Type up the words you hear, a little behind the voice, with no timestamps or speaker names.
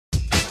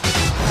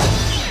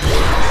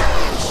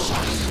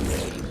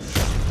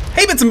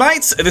Hey Bits and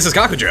Bytes, this is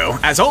Kakujo.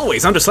 As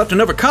always, underslept and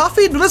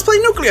overcoffeed, but let's play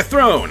Nuclear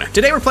Throne.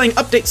 Today we're playing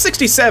Update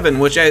 67,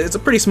 which is a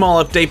pretty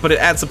small update, but it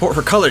adds support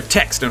for colored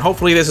text, and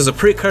hopefully this is a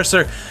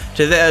precursor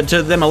to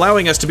them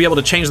allowing us to be able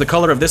to change the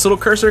color of this little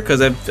cursor,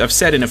 because I've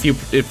said in a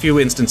few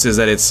instances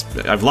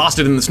that I've lost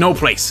it in the snow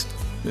place.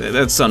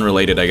 That's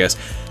unrelated, I guess.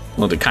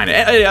 Well, to kind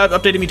of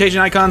updated mutation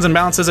icons and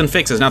balances and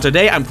fixes. Now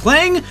today I'm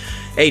playing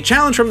a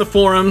challenge from the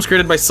forums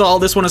created by Saul.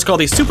 This one is called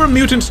the Super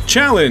Mutant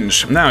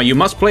Challenge. Now you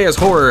must play as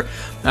Horror.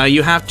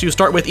 You have to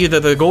start with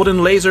either the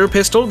golden laser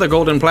pistol, the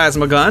golden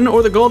plasma gun,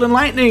 or the golden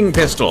lightning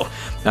pistol.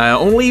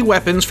 Only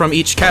weapons from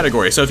each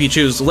category. So if you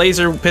choose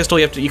laser pistol,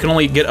 you can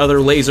only get other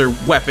laser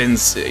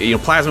weapons.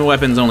 Plasma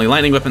weapons only,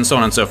 lightning weapons, so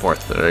on and so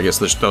forth. I guess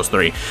there's those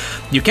three.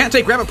 You can't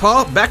take rabbit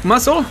paw, back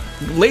muscle,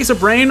 laser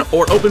brain,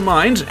 or open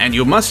mind, and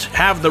you must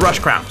have the rush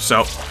crown.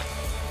 So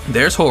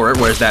there's Horror.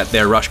 Where's that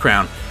there rush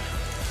crown?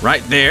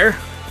 Right there.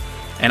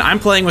 And I'm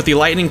playing with the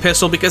lightning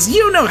pistol because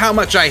you know how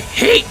much I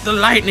hate the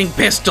lightning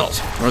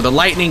pistols, or the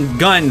lightning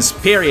guns,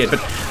 period.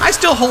 But I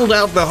still hold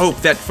out the hope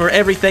that for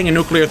everything in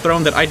Nuclear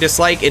Throne that I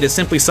dislike, it is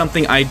simply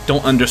something I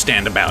don't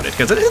understand about it,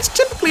 because it's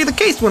typically the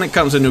case when it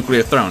comes to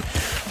Nuclear Throne.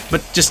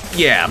 But just,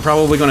 yeah, I'm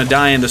probably going to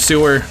die in the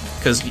sewer,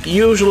 because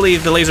usually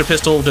the laser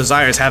pistol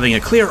desires having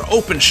a clear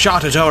open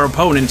shot at our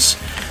opponents.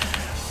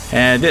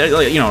 And,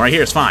 right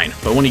here is fine.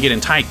 But when you get in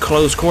tight,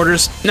 close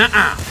quarters,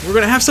 nuh-uh, we're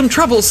going to have some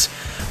troubles.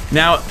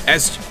 Now,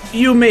 as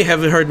you may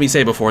have heard me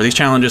say before, these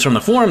challenges from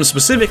the forums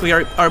specifically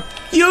are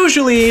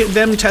usually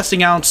them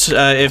testing out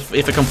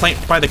if a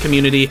complaint by the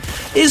community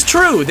is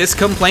true. This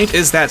complaint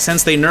is that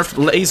since they nerfed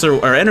laser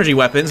or energy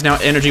weapons, now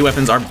energy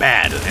weapons are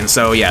bad. And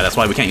so, yeah, that's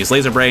why we can't use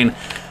laser brain.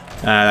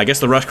 I guess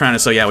the rush crown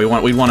is so, yeah, we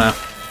want to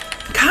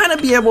kind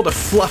of be able to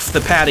fluff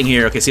the padding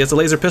here. Okay, see, it's a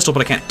laser pistol,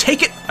 but I can't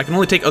take it. I can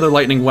only take other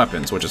lightning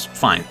weapons, which is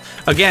fine.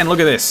 Again,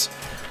 look at this.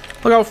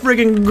 Look how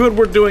friggin' good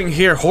we're doing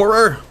here,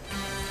 Horror.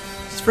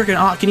 It's freaking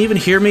odd. Can you even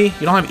hear me?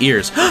 You don't have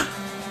ears.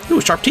 Ooh,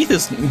 sharp teeth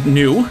is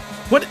new.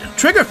 What?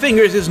 Trigger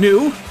fingers is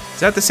new. Is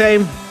that the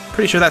same?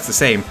 Pretty sure that's the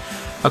same.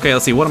 Okay,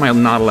 let's see. What am I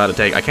not allowed to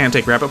take? I can't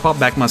take rabbit paw,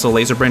 back muscle,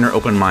 laser brain, or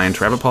open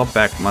mind. Rabbit paw,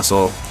 back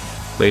muscle,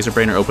 laser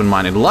brain, or open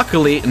mind. And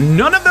luckily,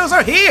 none of those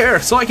are here,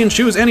 so I can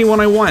choose any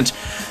one I want.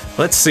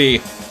 Let's see.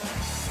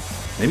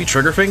 Maybe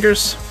trigger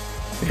fingers?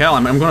 Hell,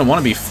 I'm going to want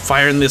to be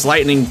firing this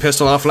lightning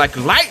pistol off like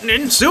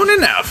lightning soon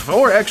enough.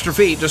 Or extra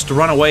feet just to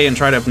run away and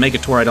try to make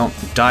it to where I don't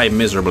die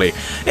miserably.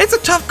 It's a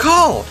tough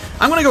call.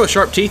 I'm going to go with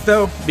sharp teeth,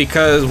 though,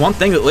 because one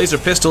thing that laser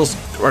pistols,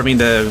 or I mean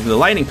the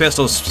lightning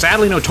pistols,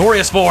 sadly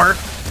notorious for,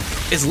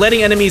 is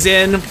letting enemies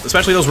in,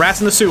 especially those rats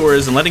in the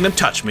sewers, and letting them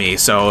touch me.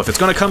 So if it's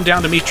going to come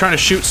down to me trying to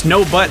shoot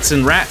snow butts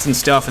and rats and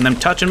stuff and them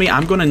touching me,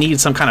 I'm going to need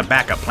some kind of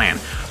backup plan.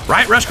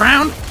 Right, Rush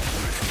Crown?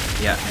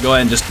 Yeah, go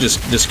ahead and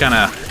just kind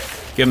of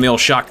give them the old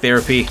shock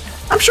therapy.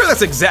 I'm sure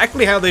that's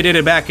exactly how they did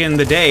it back in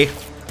the day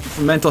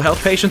for mental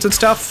health patients and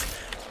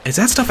stuff. Is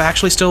that stuff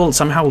actually still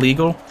somehow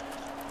legal?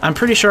 I'm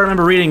pretty sure I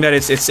remember reading that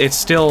it's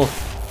still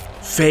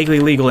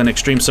vaguely legal in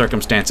extreme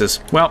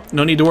circumstances. Well,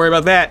 no need to worry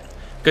about that,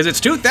 because it's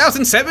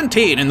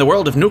 2017 in the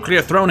world of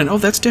Nuclear Throne, and oh,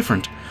 that's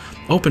different.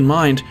 Open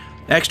mind,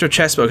 extra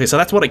chest. Okay, so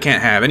that's what I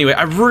can't have. Anyway,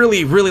 I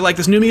really, really like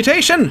this new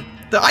mutation.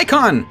 The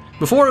icon.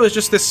 Before it was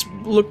just this,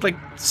 looked like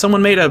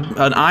someone made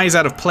an eyes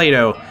out of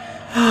Play-Doh.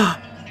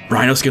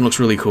 Rhino skin looks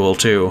really cool,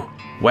 too.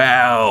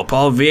 Wow,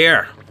 Paul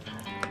Veer.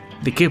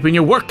 They keeping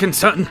you working,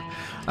 son.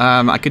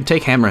 I could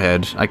take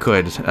Hammerhead. I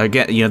could.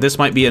 Again, this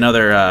might be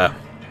another,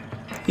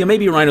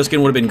 maybe Rhino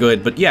skin would have been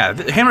good, but yeah,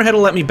 Hammerhead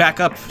will let me back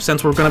up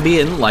since we're gonna be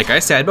in, like I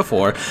said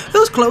before,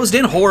 those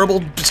closed-in,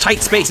 horrible, tight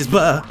spaces.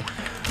 Bah.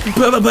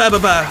 Bah, bah, bah, bah,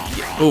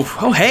 bah. Oof.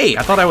 Oh, hey,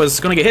 I thought I was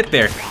gonna get hit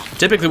there.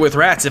 Typically with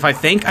rats, if I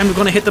think I'm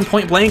gonna hit them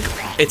point blank,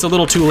 it's a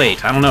little too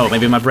late. I don't know,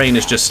 maybe my brain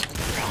is just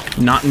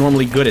not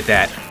normally good at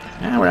that.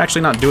 We're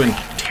actually not doing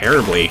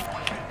terribly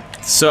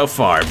so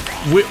far.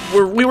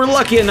 We were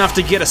lucky enough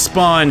to get a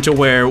spawn to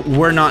where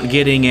we're not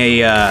getting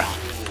a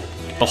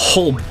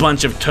whole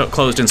bunch of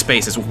closed-in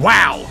spaces.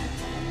 Wow!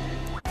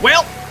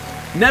 Well,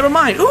 never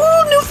mind.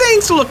 Ooh, new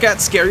things to look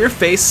at. Scare your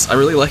face. I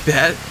really like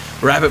that.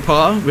 Rabbit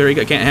paw. Very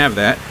good. Can't have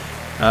that.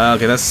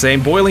 Okay, that's the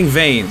same. Boiling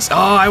veins. Oh,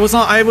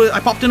 I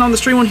popped in on the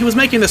stream when he was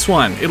making this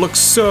one. It looks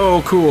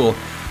so cool.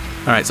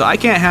 All right, so I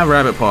can't have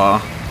rabbit paw.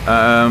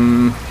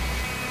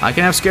 I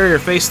can have scare your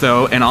face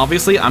though, and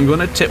obviously I'm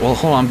gonna well,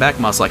 hold on, back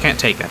muscle. I can't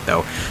take that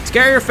though.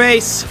 Scare your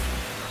face.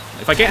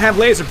 If I can't have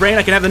laser brain,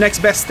 I can have the next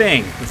best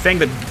thing. The thing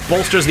that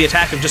bolsters the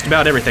attack of just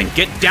about everything.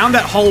 Get down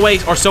that hallway,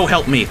 or so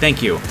help me.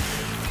 Thank you.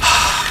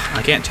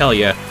 I can't tell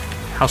you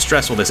how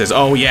stressful this is.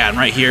 Oh yeah, I'm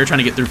right here trying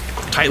to get through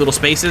tight little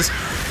spaces.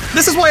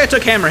 This is why I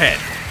took Hammerhead.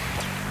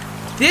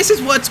 This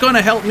is what's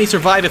gonna help me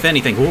survive, if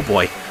anything. Oh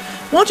boy.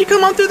 Why don't you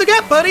come on through the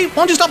gap, buddy? Why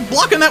don't you stop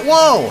blocking that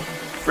wall?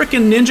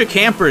 Frickin' ninja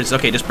campers.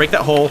 Okay, just break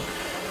that hole.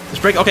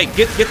 Just break. Okay,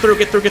 get through.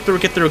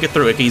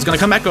 Okay, he's gonna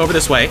come back over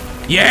this way.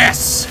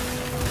 Yes!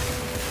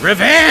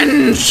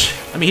 Revenge!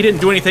 I mean, he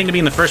didn't do anything to me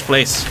in the first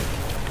place.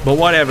 But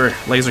whatever.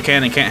 Laser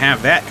cannon can't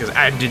have that, because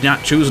I did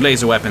not choose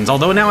laser weapons.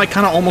 Although now I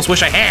kind of almost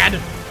wish I had,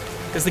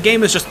 because the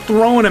game is just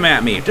throwing them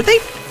at me. Did they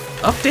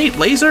update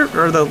laser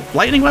or the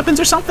lightning weapons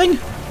or something?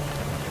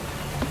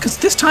 Because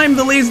this time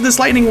this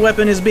lightning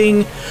weapon is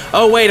being...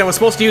 Oh wait, I was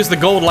supposed to use the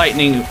gold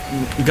lightning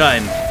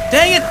gun.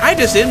 Dang it, I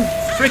just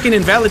freaking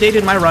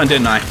invalidated my run,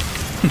 didn't I?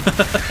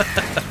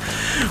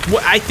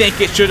 Well, I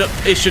think it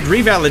should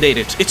revalidate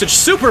it. It should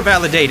super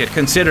validate it,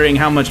 considering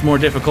how much more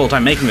difficult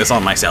I'm making this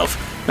on myself.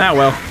 Ah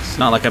well, it's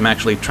not like I'm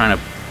actually trying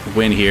to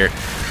win here.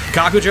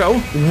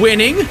 Kakujo,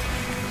 winning?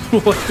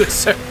 What good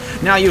sir.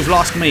 Now you've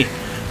lost me.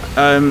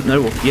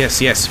 No,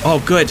 yes. Oh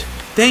good.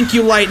 Thank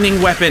you,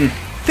 lightning weapon.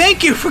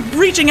 Thank you for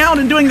reaching out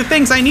and doing the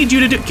things I need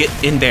you to do. Get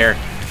in there.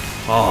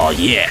 Oh,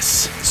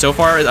 yes. So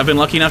far, I've been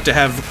lucky enough to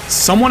have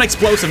someone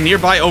explosive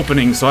nearby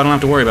opening, so I don't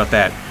have to worry about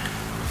that.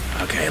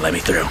 Okay, let me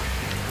through.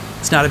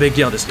 It's not a big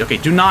deal. Just, okay,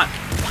 do not...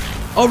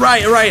 Oh,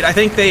 right. I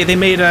think they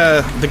made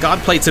the god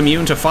plates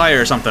immune to fire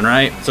or something,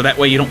 right? So that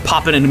way you don't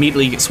pop it and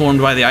immediately get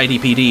swarmed by the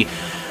IDPD.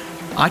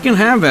 I can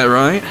have that,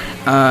 right?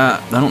 I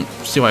don't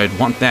see why I'd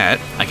want that.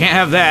 I can't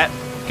have that.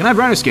 Can I have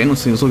rhino skin?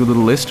 Let's see, let's look at the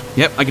little list.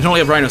 Yep, I can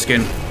totally have rhino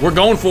skin. We're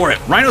going for it.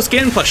 Rhino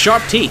skin plus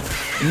sharp teeth.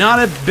 Not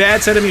a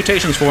bad set of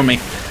mutations for me.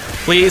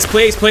 Please.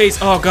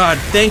 Oh god,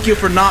 thank you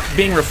for not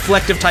being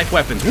reflective type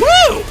weapons. Woo!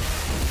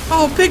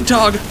 Oh, big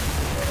dog.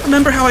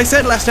 Remember how I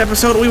said last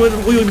episode we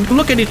would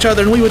look at each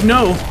other and we would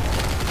know.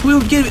 We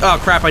would give... Oh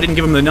crap, I didn't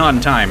give him the nod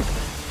in time.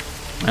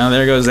 Well,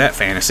 there goes that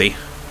fantasy.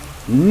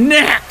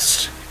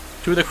 Next!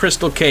 To the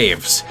crystal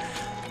caves.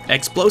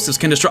 Explosives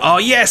can destroy... Oh,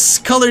 yes!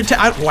 Colored...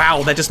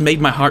 Wow, that just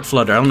made my heart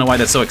flutter. I don't know why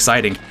that's so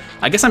exciting.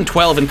 I guess I'm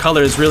 12 and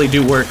colors really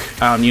do work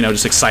on, you know,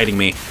 just exciting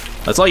me.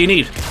 That's all you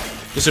need.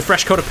 Just a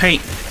fresh coat of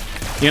paint.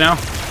 You know?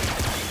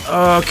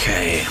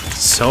 Okay.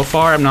 So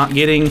far, I'm not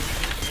getting...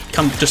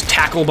 just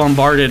tackle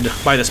bombarded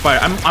by the spider.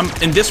 I'm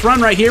in this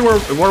run right here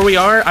where we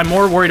are, I'm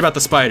more worried about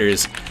the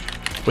spiders.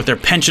 With their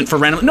penchant for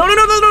random... No,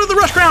 the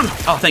rush ground!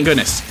 Oh, thank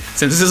goodness.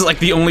 Since this is like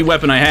the only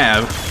weapon I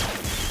have,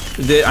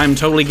 I'm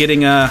totally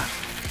getting a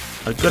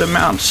good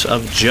amount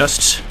of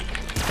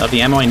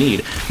the ammo I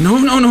need.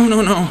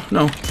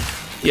 No.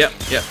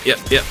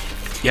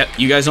 Yep,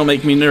 you guys don't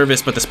make me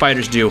nervous, but the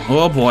spiders do.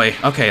 Oh boy.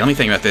 Okay, let me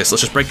think about this.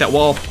 Let's just break that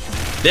wall.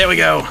 There we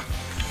go.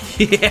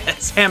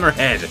 Yes,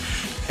 hammerhead.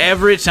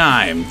 Every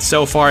time,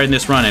 so far in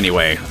this run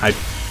anyway.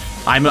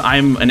 I'm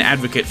an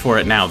advocate for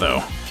it now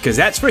though, because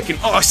that's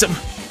freaking awesome.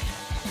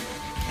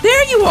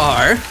 There you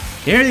are.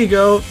 There you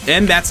go,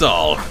 and that's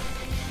all.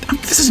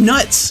 This is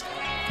nuts.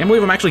 Can't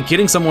believe I'm actually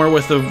getting somewhere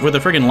with a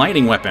friggin'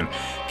 lightning weapon.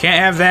 Can't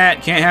have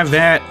that, can't have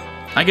that.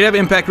 I could have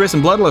Impact Wrist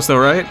and Bloodlust though,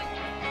 right?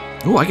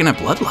 Ooh, I can have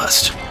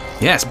Bloodlust.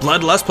 Yes,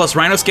 Bloodlust plus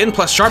Rhino Skin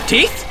plus Sharp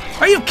Teeth?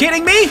 Are you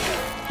kidding me?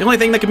 The only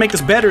thing that could make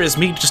this better is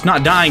me just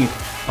not dying.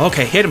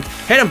 Okay, hit him.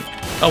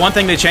 Oh, one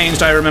thing they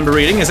changed, I remember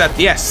reading, is that,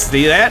 yes,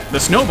 the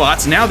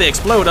Snowbots, now they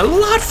explode a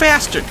lot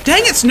faster.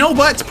 Dang it,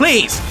 Snowbots,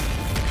 please.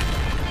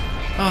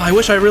 Oh, I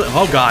wish I really,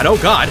 oh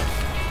god.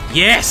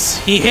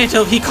 Yes, he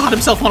caught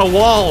himself on a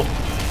wall.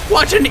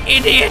 What an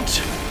idiot!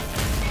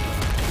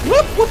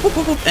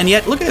 Whoop. And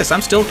yet, look at this,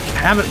 I'm still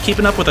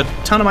keeping up with a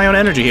ton of my own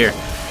energy here.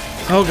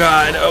 Oh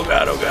god.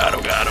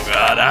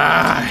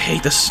 Ah, I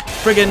hate this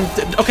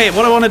friggin'... Okay,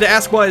 what I wanted to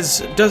ask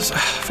was, I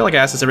feel like I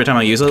ask this every time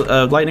I use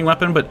a lightning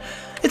weapon, but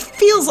it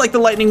feels like the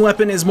lightning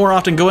weapon is more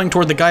often going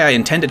toward the guy I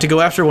intend it to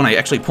go after when I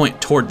actually point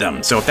toward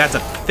them. So if that's a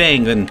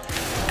thing, then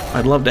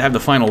I'd love to have the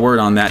final word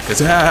on that,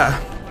 because,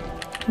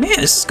 man,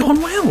 this is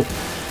going well.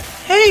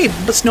 Hey,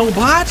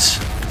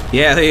 Snowbot.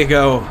 Yeah, there you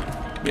go.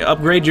 You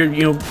upgrade your,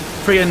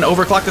 friggin'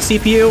 overclock the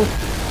CPU.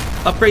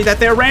 Upgrade that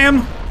there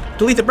RAM.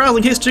 Delete the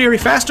browsing history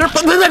faster.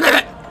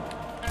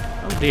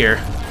 Oh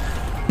dear.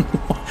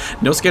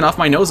 No skin off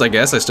my nose, I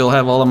guess. I still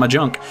have all of my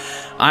junk.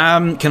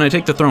 Can I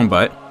take the thrown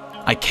butt?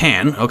 I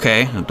can.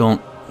 Okay. Oh,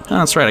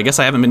 that's right. I guess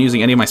I haven't been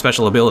using any of my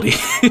special ability.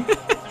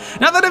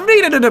 Now that I've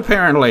needed it,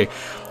 apparently.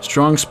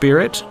 Strong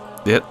spirit.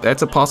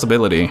 That's a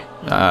possibility.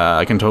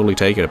 I can totally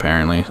take it,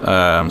 apparently.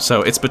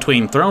 So it's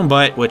between thrown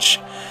butt, which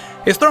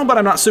is thrown butt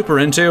I'm not super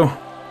into,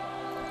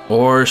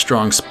 or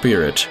strong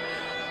spirit.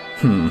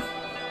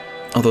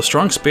 Although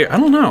strong spirit, I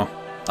don't know.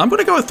 I'm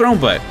gonna go with thrown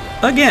butt.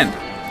 Again,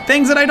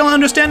 things that I don't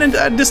understand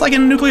and dislike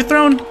in Nuclear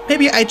Throne.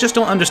 Maybe I just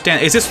don't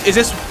understand. Is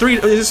this three?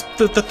 Is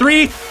this the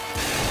three?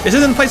 This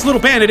isn't Place Little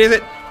Bandit, is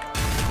it?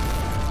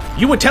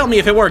 You would tell me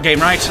if it were a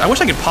game, right? I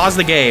wish I could pause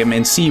the game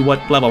and see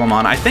what level I'm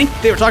on. I think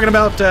they were talking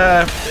about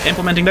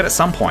implementing that at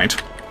some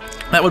point.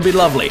 That would be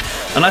lovely.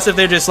 Unless if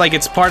they're just like,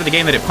 it's part of the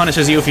game that it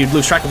punishes you if you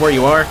lose track of where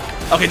you are.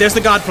 Okay, there's the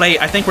god plate.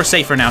 I think we're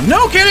safe for now.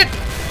 No, get it!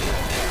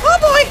 Oh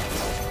boy!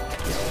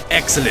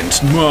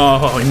 Excellent.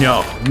 Oh,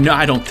 no,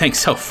 I don't think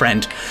so,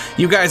 friend.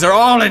 You guys are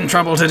all in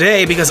trouble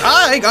today because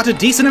I got a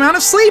decent amount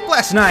of sleep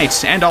last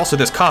night. And also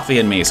there's coffee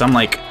in me, so I'm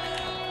like,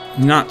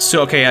 not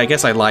so, okay, I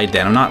guess I lied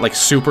then. I'm not like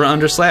super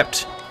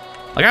underslept.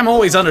 Like I'm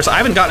always underslept. I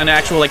haven't gotten an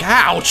actual like,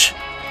 ouch.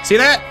 See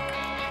that?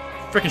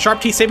 Freaking sharp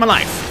teeth saved my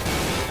life.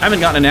 I haven't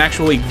gotten an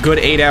actually good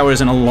 8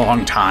 hours in a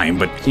long time,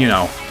 but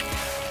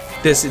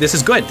this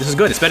is good. This is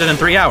good. It's better than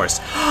 3 hours.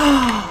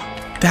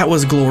 That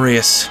was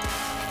glorious.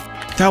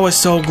 That was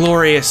so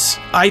glorious.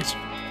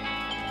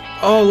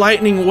 Oh,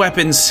 lightning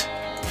weapons.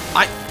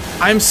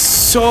 I'm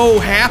so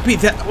happy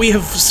that we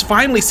have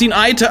finally seen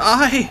eye to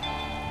eye.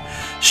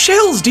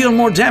 Shells deal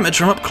more damage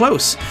from up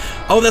close.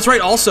 Oh, that's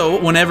right.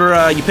 Also,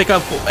 whenever you pick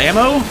up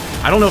ammo,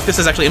 I don't know if this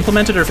is actually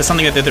implemented or if it's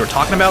something that they were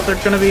talking about they're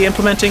going to be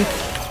implementing,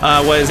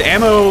 was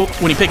ammo,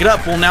 when you pick it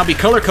up, will now be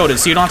color-coded,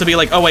 so you don't have to be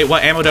like, oh wait,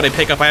 what ammo did I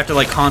pick up? I have to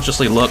like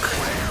consciously look.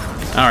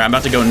 Alright, I'm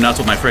about to go nuts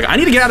with my frig. I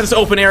need to get out of this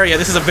open area.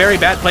 This is a very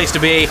bad place to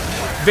be.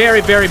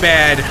 Very, very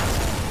bad.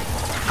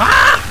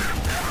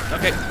 Ah!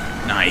 Okay,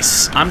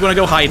 nice. I'm gonna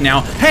go hide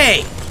now.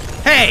 Hey!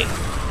 Hey!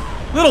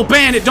 Little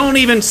bandit, don't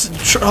even...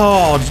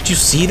 Oh, did you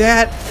see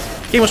that?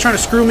 Game was trying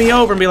to screw me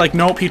over and be like,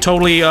 nope, he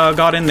totally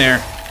got in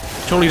there.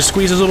 Totally just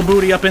squeezed his little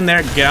booty up in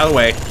there. Get out of the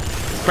way.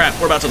 Crap,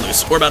 we're about to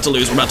lose. We're about to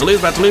lose. We're about to lose.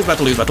 About to lose. About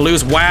to lose. About to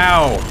lose.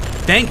 Wow.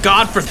 Thank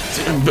God for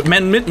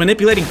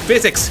manipulating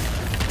physics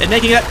and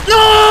making it...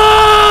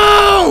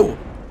 No!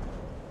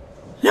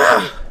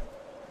 No!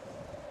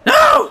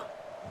 No!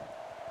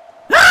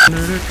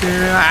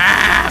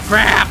 Ah,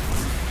 crap!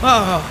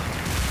 Oh.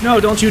 No,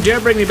 don't you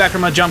dare bring me back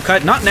from a jump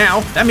cut. Not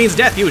now. That means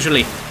death,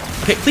 usually.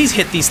 Okay, please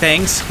hit these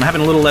things. I'm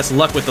having a little less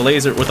luck with the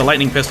laser, with the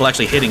lightning pistol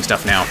actually hitting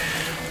stuff now.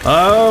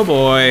 Oh,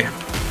 boy.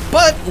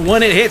 But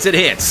when it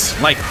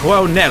hits. Like,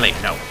 whoa, Nelly.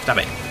 No, stop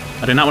it.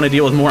 I do not want to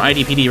deal with more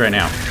IDPD right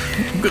now.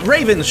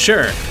 Ravens,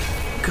 sure.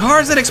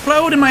 Cars that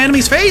explode in my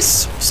enemy's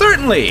face?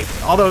 Certainly.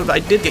 Although I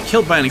did get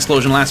killed by an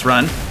explosion last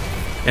run.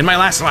 In my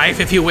last life,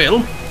 if you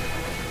will.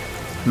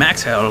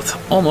 Max health.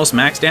 Almost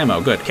maxed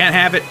ammo. Good. Can't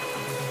have it.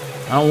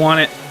 I don't want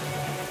it.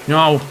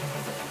 No,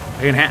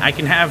 I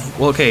can have,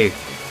 well, okay,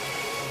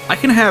 I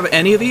can have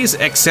any of these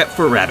except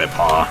for Rabbit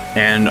Paw,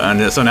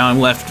 and so now I'm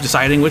left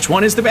deciding which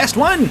one is the best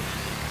one.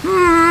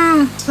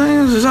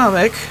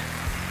 Stomach,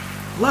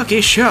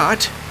 lucky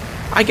shot.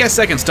 I guess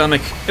second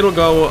stomach, it'll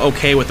go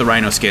okay with the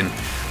rhino skin.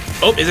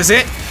 Oh, is this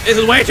it? This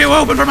is way too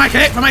open for my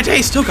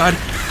taste. Oh God,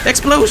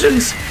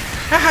 explosions.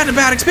 I had a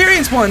bad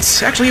experience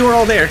once. Actually, you were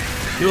all there.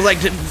 You were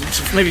like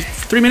maybe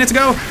 3 minutes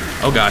ago.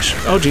 Oh gosh.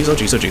 Oh geez. Oh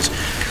geez. Oh geez.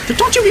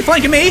 Don't you be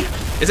flanking me.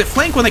 Is it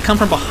flank when they come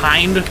from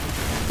behind,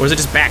 or is it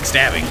just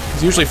backstabbing?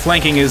 Because usually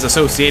flanking is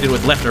associated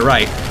with left or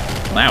right.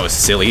 Well, that was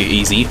silly,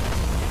 easy.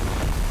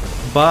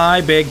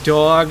 Bye, big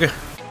dog.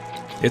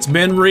 It's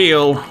been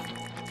real.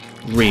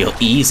 Real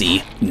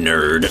easy,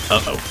 nerd.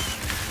 Uh-oh.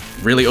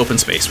 Really open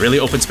space, really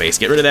open space.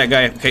 Get rid of that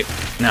guy. Okay,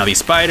 now these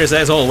spiders,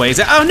 as always.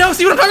 Oh no,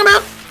 see what I'm talking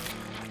about?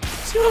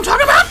 See what I'm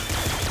talking about?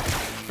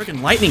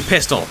 Freaking lightning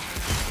pistol.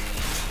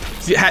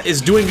 Is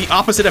doing the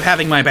opposite of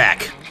having my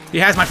back. He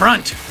has my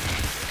front.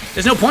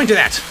 There's no point to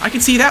that. I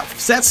can see that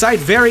side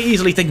very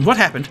easily thinking, what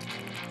happened?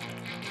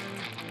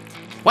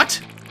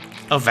 What?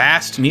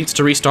 Avast needs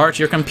to restart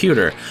your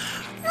computer.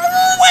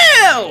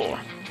 Well,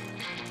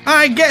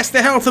 I guess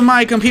the health of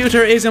my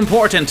computer is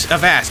important,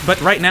 Avast, but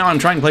right now I'm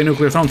trying to play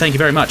Nuclear Throne, thank you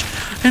very much.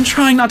 And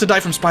trying not to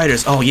die from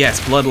spiders. Oh yes,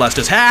 Bloodlust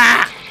is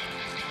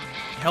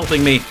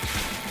helping me.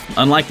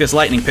 Unlike this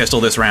lightning pistol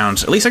this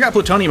round. At least I got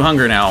plutonium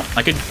hunger now.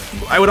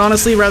 I would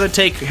honestly rather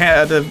take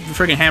the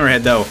friggin'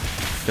 hammerhead though.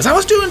 Because I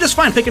was doing just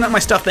fine picking up my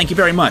stuff, thank you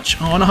very much.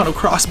 Oh, an auto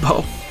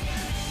crossbow.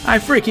 I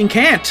freaking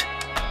can't.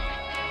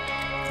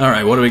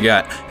 Alright, what do we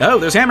got? Oh,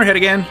 there's Hammerhead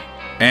again.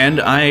 And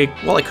I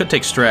could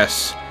take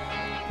stress.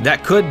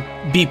 That could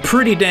be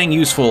pretty dang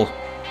useful.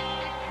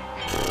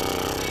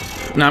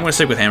 No, I'm gonna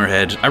stick with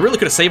Hammerhead. I really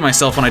could have saved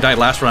myself when I died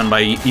last run by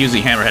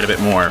using Hammerhead a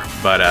bit more.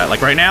 But,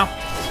 like right now,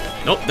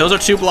 nope, those are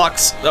 2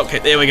 blocks. Okay,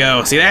 there we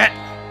go. See that?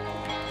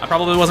 I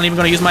probably wasn't even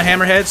gonna use my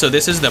Hammerhead, so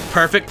this is the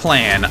perfect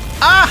plan.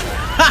 Ah!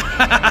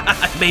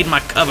 I made my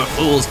cover,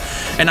 fools,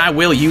 and I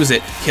will use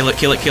it. Kill it,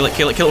 kill it, kill it,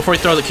 kill it, kill it before he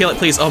throws it, kill it,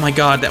 please. Oh my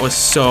God, that was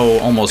so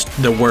almost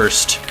the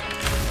worst.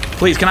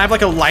 Please, can I have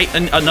like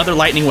another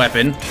lightning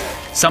weapon?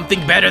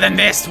 Something better than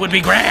this would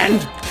be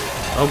grand.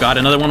 Oh God,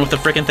 another one with the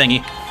frickin'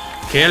 thingy.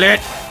 Kill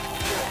it.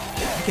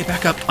 Okay,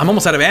 back up. I'm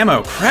almost out of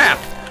ammo. Crap.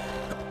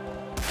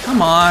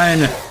 Come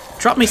on.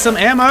 Drop me some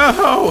ammo.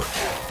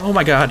 Oh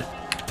my God.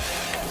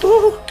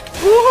 Ooh.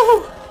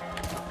 Ooh.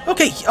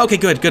 Okay,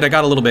 good. I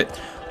got a little bit.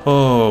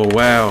 Oh,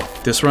 wow.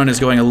 This run is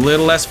going a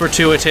little less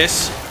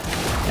fortuitous.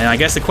 And I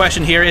guess the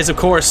question here is, of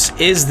course,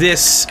 is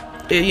this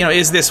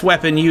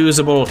weapon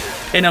usable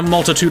in a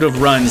multitude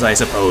of runs, I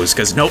suppose?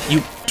 Because, nope,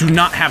 you do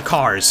not have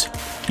cars.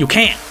 You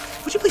can't.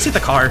 Would you please hit the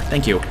car?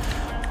 Thank you.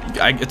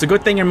 It's a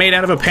good thing you're made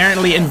out of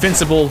apparently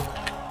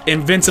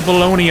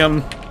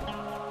invincible-onium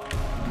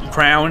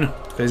crown.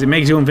 Because it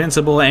makes you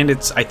invincible, and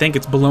I think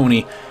it's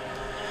baloney.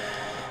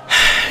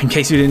 In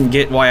case you didn't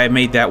get why I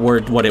made that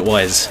word what it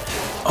was.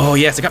 Oh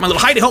yes, I got my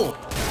little hidey hole.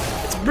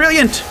 It's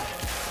brilliant.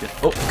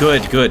 Oh,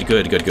 good.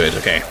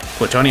 Okay,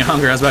 plutonium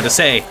hunger. I was about to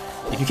say,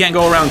 if you can't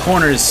go around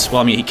corners,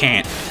 well, I mean, he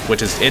can't,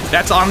 which is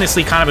that's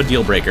honestly kind of a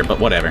deal breaker, but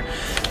whatever.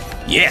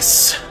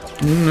 Yes.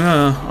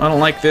 I don't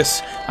like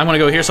this. I'm gonna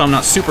go here so I'm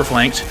not super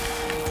flanked.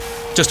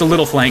 Just a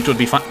little flanked would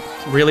be fine.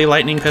 Really,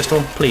 lightning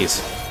pistol,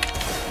 please.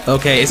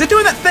 Okay, is it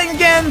doing that thing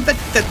again that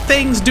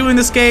things do in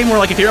this game where,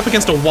 like, if you're up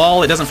against a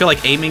wall, it doesn't feel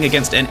like aiming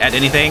at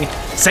anything?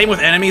 Same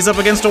with enemies up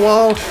against a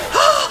wall.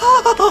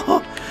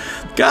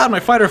 God, my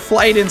fight or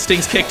flight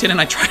instincts kicked in and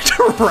I tried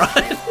to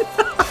run.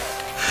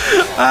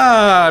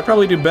 I'd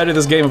probably do better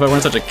this game if I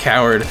weren't such a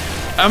coward.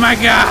 Oh my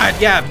god,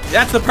 yeah,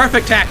 that's the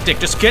perfect tactic.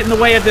 Just get in the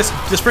way of this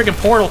freaking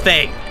portal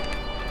thing.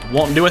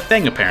 Won't do a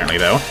thing apparently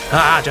though.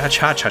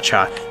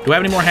 Cha-cha-cha-cha. Do I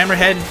have any more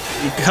hammerhead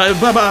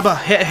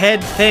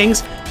head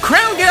things?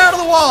 Crown, get out of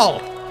the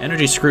wall!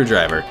 Energy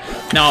screwdriver.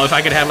 Now, if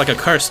I could have like a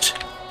cursed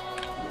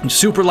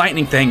super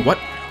lightning thing. What?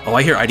 Oh,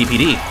 I hear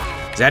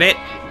IDPD. Is that it?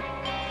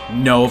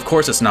 No, of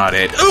course it's not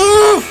it.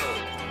 Oof!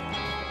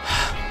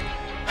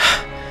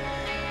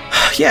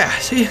 Yeah,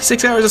 see,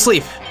 6 hours of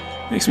sleep.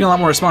 Makes me a lot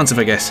more responsive,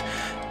 I guess.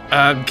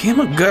 Game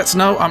of Guts,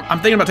 no, I'm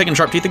thinking about taking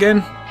Sharp Teeth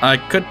again. I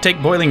could take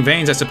Boiling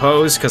Veins, I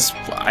suppose, because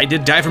I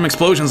did die from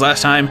explosions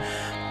last time.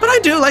 But I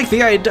do like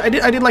I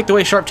did like the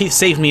way Sharp Teeth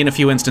saved me in a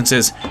few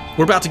instances.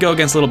 We're about to go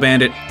against Little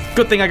Bandit.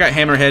 Good thing I got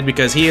Hammerhead,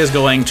 because he is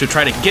going to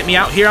try to get me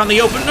out here on the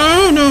open.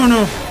 No, no,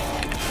 no.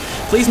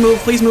 Please move,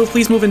 please move,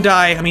 please move and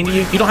die. I mean,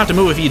 you don't have to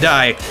move if you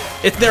die.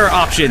 If there are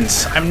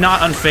options, I'm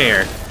not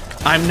unfair.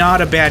 I'm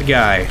not a bad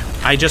guy.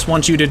 I just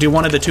want you to do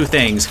one of the two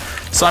things,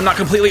 so I'm not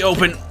completely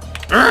open.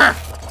 Urgh!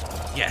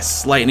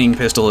 Yes, Lightning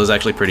Pistol is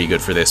actually pretty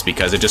good for this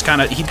because it just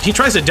kind of, he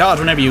tries to dodge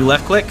whenever you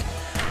left click,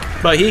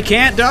 but he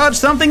can't dodge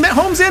something that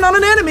homes in on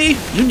an enemy.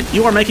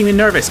 You are making me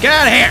nervous. Get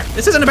out of here.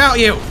 This isn't about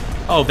you.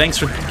 Oh, thanks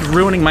for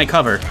ruining my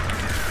cover.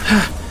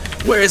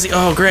 Where is he?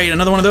 Oh, great,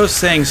 another one of those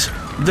things.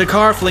 The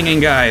car flinging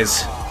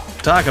guys.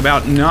 Talk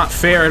about not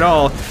fair at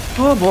all.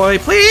 Oh boy,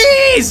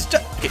 please!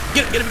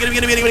 Get him.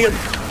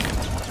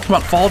 Come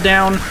on, fall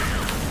down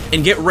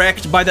and get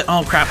wrecked by the,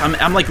 oh crap,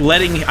 I'm like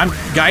I'm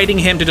guiding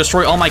him to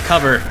destroy all my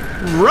cover.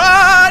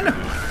 Run!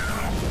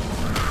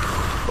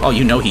 Oh,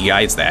 you know he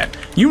guides that.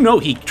 You know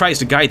he tries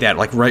to guide that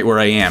like right where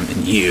I am,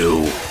 and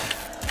you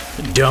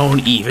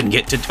don't even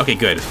get to, okay,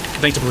 good.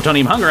 Thanks to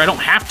Plutonium Hunger, I don't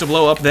have to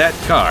blow up that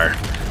car.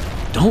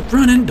 Don't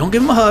run in, don't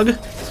give him a hug.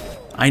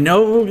 I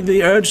know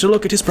the urge to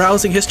look at his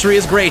browsing history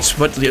is great,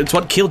 but it's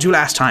what killed you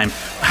last time.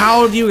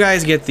 How do you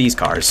guys get these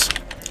cars?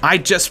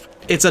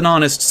 It's an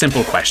honest,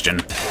 simple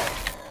question.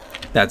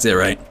 That's it,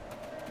 right?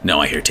 No,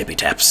 I hear tippy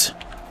taps.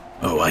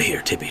 Oh, I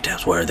hear tippy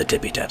taps. Where are the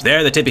tippy taps? There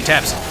are the tippy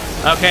taps.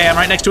 Okay, I'm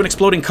right next to an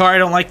exploding car. I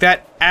don't like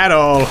that at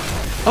all.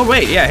 Oh,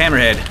 wait, yeah,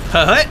 Hammerhead.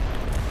 Huh?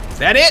 Is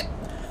that it?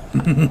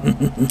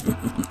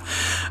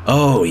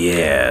 Oh,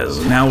 yes.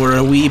 Now we're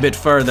a wee bit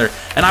further.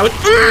 And I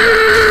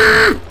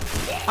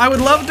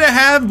would love to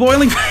have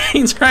Boiling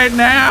Veins right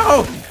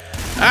now.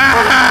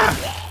 Ah!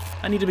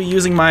 I need to be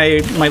using my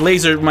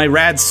laser, my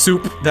rad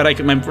soup that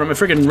my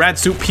freaking rad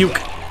soup puke.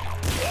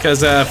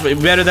 Because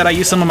better that I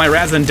use some of my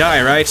rads than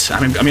die, right?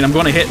 I mean, I'm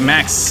going to hit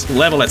max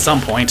level at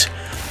some point.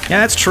 Yeah,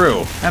 that's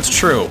true. That's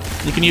true.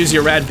 You can use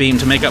your rad beam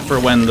to make up for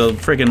when the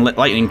friggin'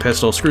 lightning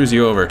pistol screws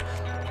you over.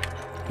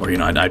 Or, you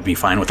know, I'd be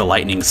fine with a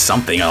lightning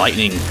something, a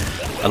lightning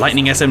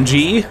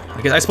SMG.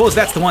 I suppose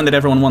that's the one that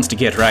everyone wants to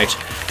get, right?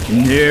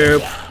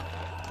 Nope.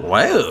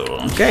 Whoa.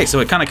 Okay, so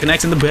it kind of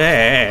connects in the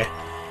back.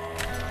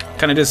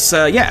 Kind of just,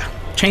 yeah,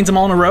 chains them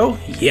all in a row.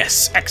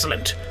 Yes,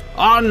 excellent.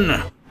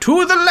 On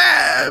to the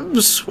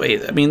labs.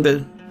 Wait, I mean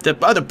the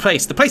other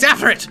place, the place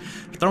after it.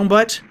 Throne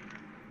Butt,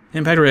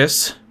 Impact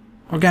Wrists,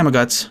 or Gamma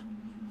Guts.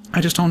 I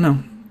just don't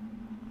know.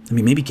 I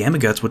mean, maybe Gamma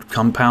Guts would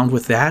compound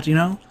with that, you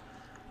know?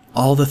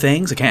 All the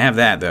things. I can't have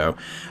that though.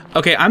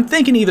 Okay, I'm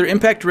thinking either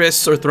Impact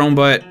Wrists or Throne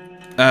Butt.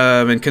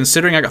 And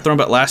considering I got Throne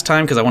Butt last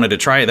time because I wanted to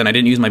try it, then I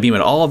didn't use my beam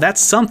at all.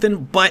 That's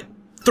something, but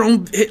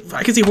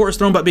I can see Horus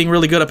Throne Butt being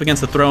really good up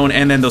against the throne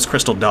and then those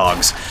crystal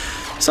dogs.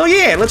 So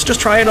yeah, let's just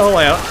try it all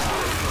out.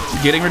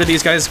 Getting rid of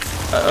these guys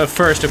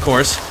first, of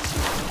course.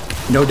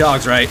 No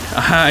dogs, right?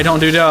 I don't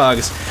do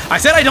dogs. I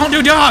said I don't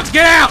do dogs!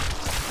 Get out!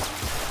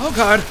 Oh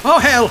god. Oh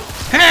hell!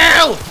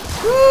 Hell!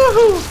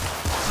 Woohoo!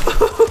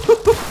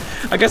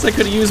 I guess I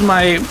could have used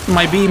my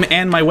beam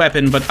and my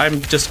weapon, but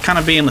I'm just kind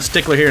of being the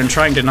stickler here and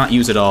trying to not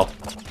use it all.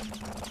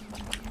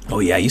 Oh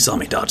yeah, you saw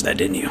me dodge that,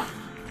 didn't you?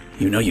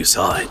 You know you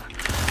saw it.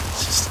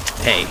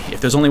 Hey, if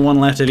there's only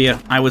one left of you,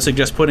 I would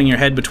suggest putting your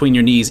head between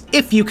your knees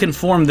if you can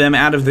form them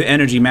out of the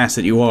energy mass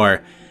that you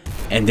are,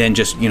 and then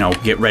just, you know,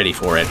 get ready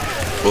for it.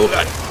 Oh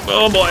god.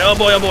 Oh boy, oh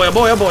boy, oh boy, oh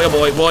boy, oh boy, oh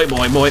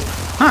boy, boy.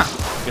 Huh.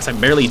 I guess I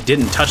barely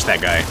didn't touch that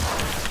guy.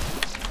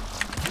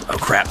 Oh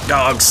crap,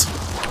 dogs.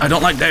 I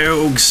don't like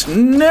dogs.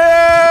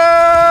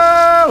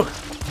 No!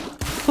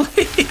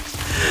 Please.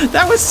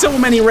 That was so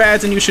many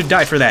rads and you should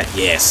die for that.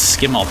 Yes,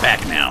 give them all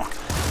back now.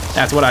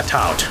 That's what I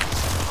taught.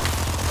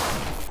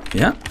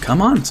 Yeah,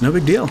 come on, it's no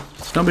big deal.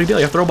 It's no big deal.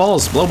 You have to throw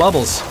balls, blow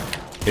bubbles.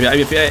 I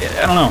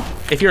don't know.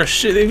 If you're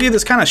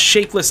this kind of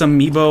shapeless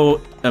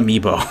amiibo.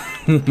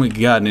 Oh my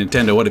god,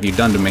 Nintendo, what have you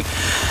done to me?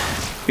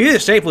 If you're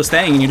this shapeless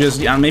thing and you just,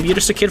 maybe you're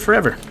just a kid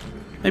forever.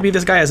 Maybe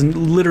this guy has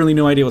literally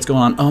no idea what's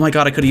going on. Oh my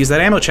god, I could have used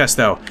that ammo chest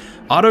though.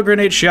 Auto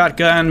grenade,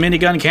 shotgun,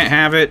 minigun, can't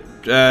have it.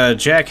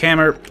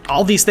 Jackhammer,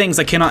 all these things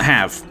I cannot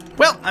have.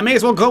 Well, I may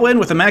as well go in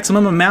with the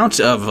maximum amount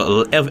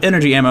of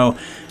energy ammo.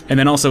 And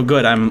then also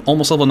good, I'm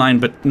almost level 9,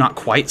 but not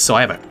quite, so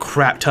I have a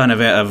crap ton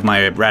of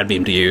my rad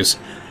beam to use.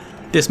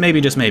 This maybe,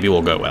 just maybe,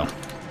 will go well.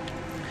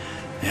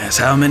 Yes,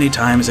 how many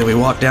times have we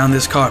walked down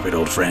this carpet,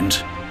 old friend?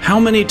 How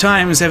many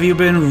times have you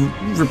been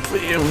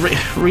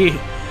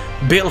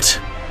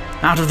rebuilt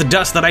Out of the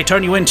dust that I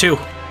turn you into.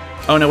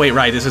 Oh no, wait,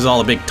 right, this is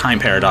all a big time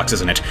paradox,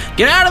 isn't it?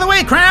 Get out of the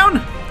way,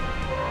 Crown!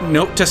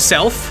 Note to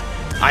self,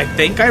 I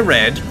think I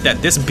read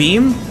that this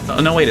beam... Oh,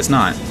 no, wait, it's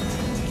not.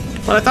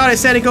 But I thought I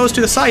said it goes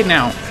to the side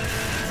now.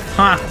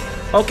 Huh.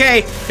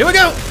 Okay, here we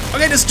go!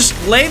 Okay,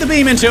 just lay the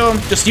beam into him.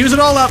 Just use it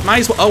all up. Might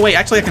as well... Oh, wait,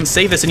 actually I can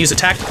save this and use it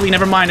tactically.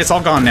 Never mind, it's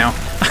all gone now.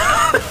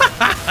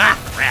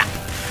 Crap.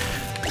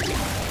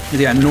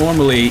 Yeah,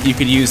 normally you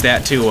could use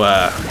that to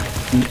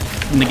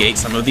negate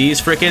some of these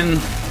frickin'...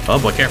 Oh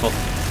boy, careful.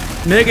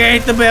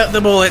 Negate the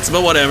bullets,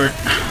 but whatever.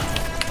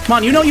 Come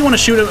on, you know you want to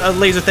shoot a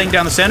laser thing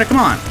down the center. Come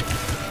on.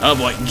 Oh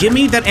boy, give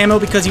me that ammo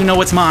because you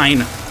know it's mine.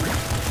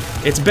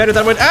 It's better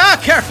that way. Ah,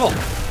 careful.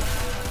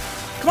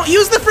 Come on,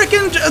 use the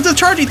frickin' the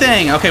chargy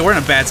thing. Okay, we're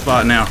in a bad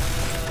spot now.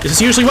 This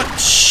is usually what...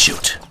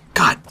 Shoot.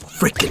 God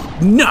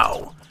frickin'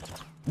 no.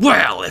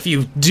 Well, if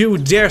you do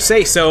dare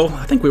say so,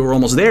 I think we were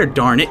almost there,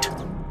 darn it.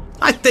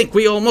 I think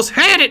we almost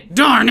had it,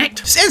 darn it!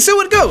 And so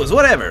it goes,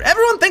 whatever.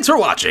 Everyone, thanks for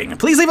watching.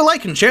 Please leave a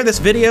like and share this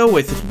video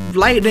with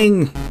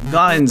lightning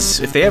guns,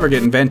 if they ever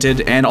get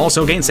invented, and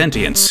also gain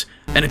sentience.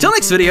 And until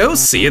next video,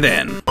 see you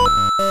then.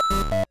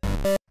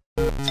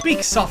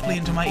 Speak softly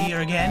into my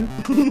ear again.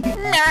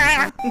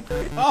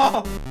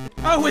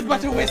 Oh, with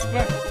but a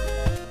whisper.